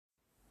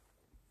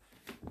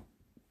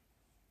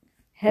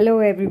Hello,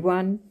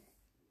 everyone.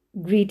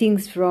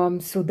 Greetings from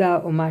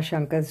Sudha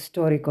Umashankar's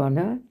Story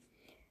Corner.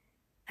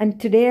 And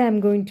today I'm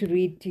going to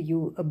read to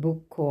you a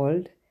book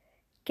called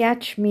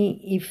Catch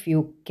Me If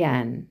You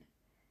Can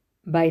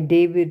by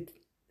David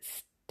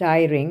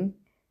Styring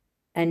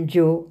and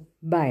Joe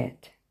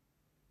Byatt.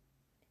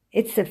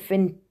 It's a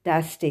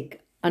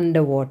fantastic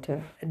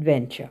underwater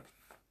adventure.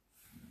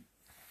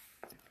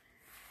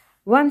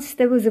 Once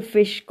there was a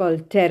fish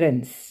called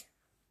Terence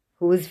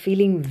who was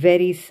feeling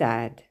very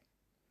sad.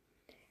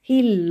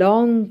 He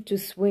longed to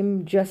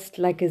swim just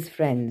like his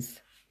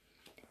friends.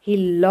 He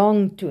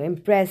longed to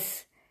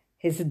impress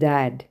his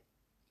dad.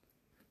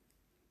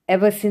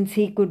 Ever since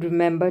he could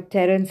remember,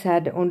 Terence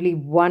had only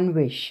one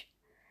wish: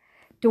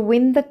 to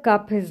win the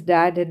cup his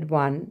dad had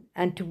won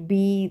and to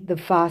be the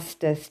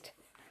fastest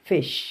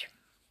fish.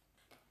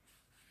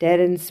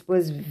 Terence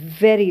was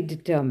very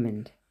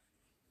determined.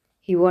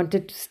 He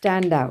wanted to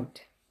stand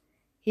out.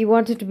 He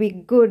wanted to be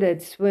good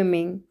at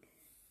swimming.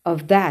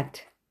 Of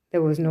that,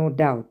 there was no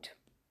doubt.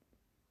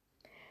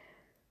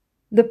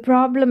 The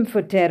problem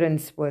for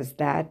Terence was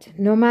that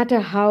no matter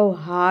how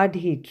hard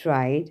he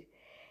tried,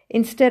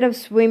 instead of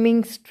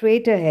swimming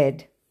straight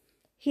ahead,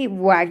 he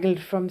waggled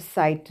from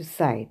side to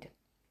side.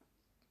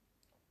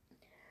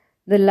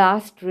 The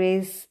last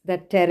race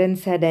that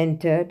Terence had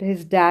entered,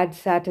 his dad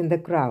sat in the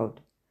crowd.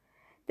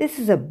 This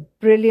is a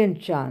brilliant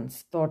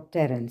chance, thought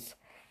Terence,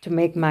 to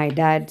make my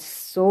dad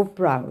so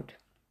proud.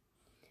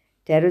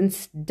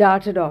 Terence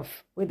darted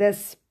off with a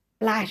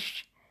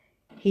splash.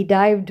 He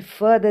dived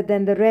further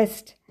than the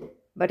rest,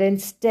 but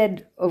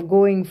instead of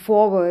going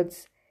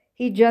forwards,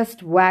 he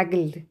just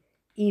waggled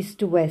east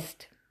to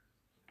west.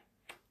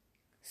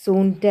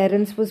 Soon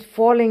Terence was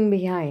falling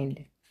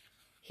behind.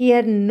 He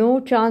had no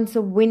chance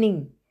of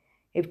winning.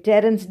 If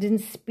Terence didn't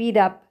speed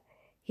up,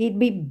 he'd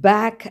be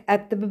back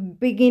at the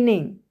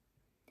beginning.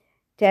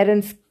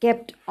 Terence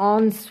kept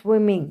on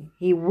swimming.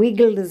 He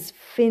wiggled his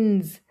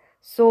fins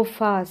so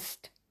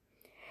fast.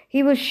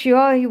 He was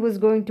sure he was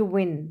going to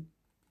win.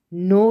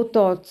 No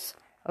thoughts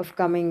of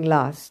coming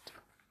last.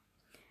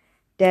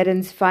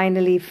 Terence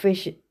finally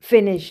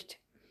finished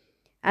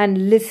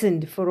and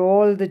listened for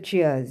all the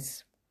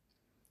cheers.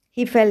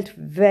 He felt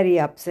very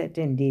upset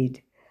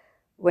indeed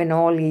when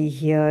all he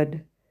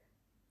heard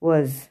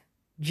was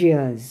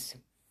jeers.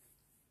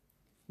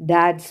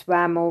 Dad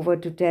swam over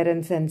to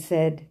Terence and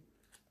said,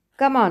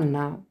 "Come on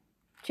now,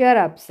 cheer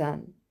up,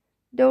 son.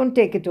 Don't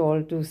take it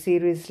all too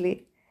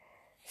seriously.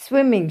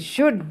 Swimming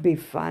should be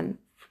fun."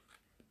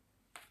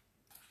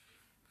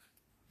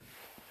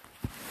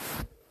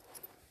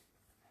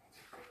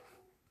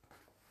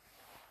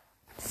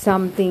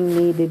 Something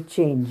needed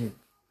changing.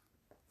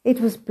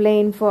 It was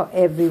plain for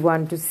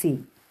everyone to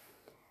see.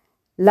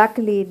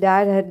 Luckily,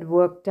 Dad had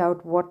worked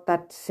out what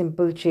that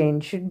simple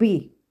change should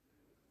be.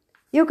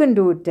 "You can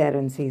do it,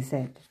 Terence," he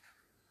said.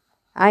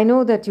 "I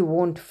know that you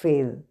won't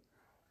fail.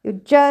 You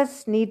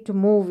just need to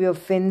move your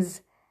fins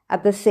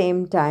at the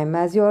same time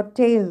as your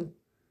tail."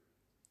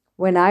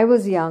 "When I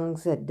was young,"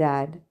 said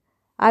Dad,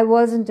 "I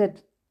wasn't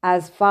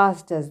as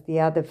fast as the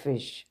other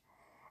fish.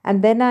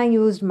 And then I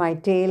used my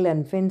tail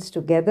and fins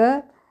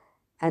together,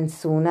 and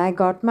soon I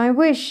got my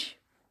wish."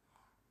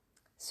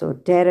 So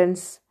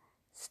Terence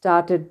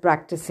started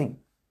practicing,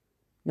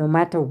 no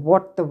matter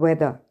what the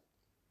weather.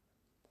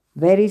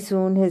 Very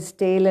soon his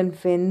tail and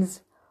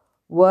fins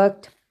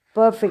worked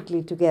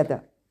perfectly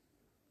together.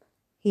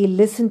 He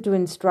listened to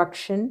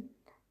instruction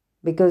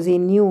because he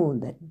knew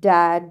that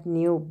Dad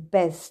knew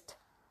best.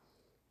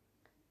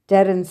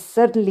 Terence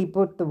certainly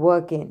put the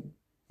work in.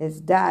 His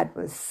dad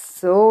was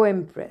so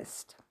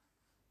impressed.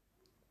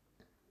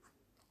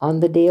 On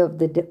the day of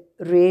the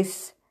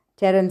race,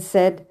 Terence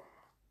said,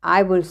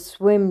 "I will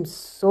swim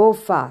so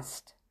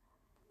fast."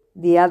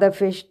 The other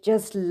fish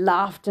just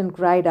laughed and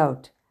cried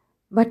out,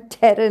 "But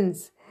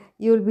Terence,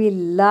 you'll be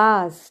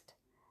last."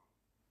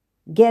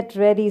 "Get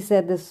ready,"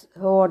 said the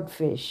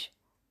swordfish.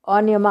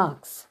 "On your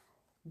marks,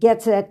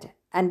 get set,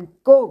 and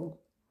go."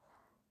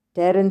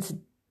 Terence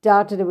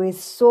darted away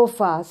so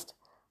fast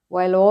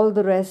while all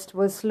the rest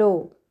were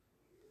slow.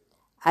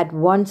 At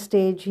one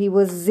stage he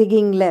was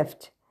zigging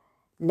left,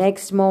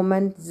 next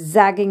moment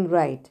zagging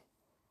right.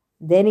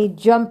 Then he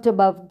jumped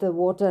above the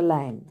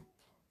waterline.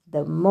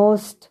 The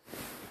most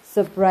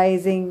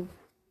surprising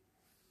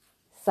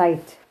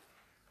sight.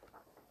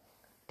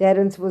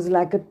 Terence was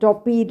like a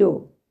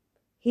torpedo.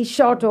 He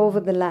shot over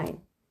the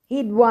line.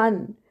 He'd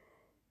won.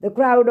 The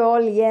crowd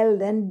all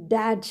yelled and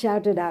Dad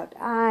shouted out,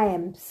 "I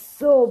am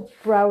so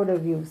proud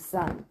of you,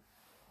 son."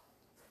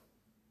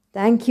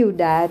 "Thank you,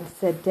 Dad,"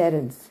 said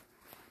Terence,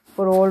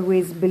 "for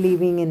always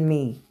believing in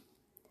me.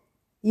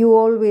 You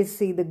always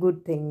see the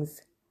good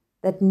things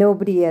that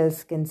nobody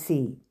else can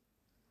see."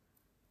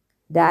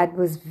 Dad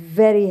was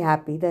very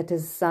happy that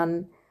his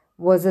son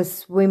was a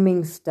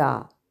swimming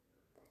star.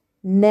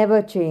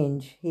 "Never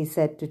change," he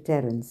said to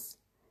Terence.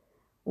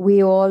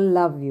 "We all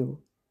love you,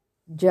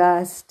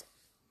 just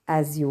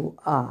as you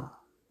are."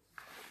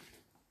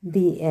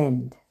 The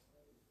end.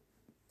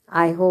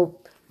 I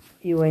hope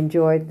you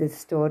enjoyed this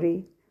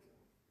story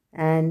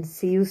and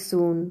see you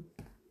soon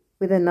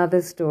with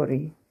another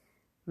story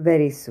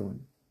very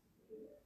soon.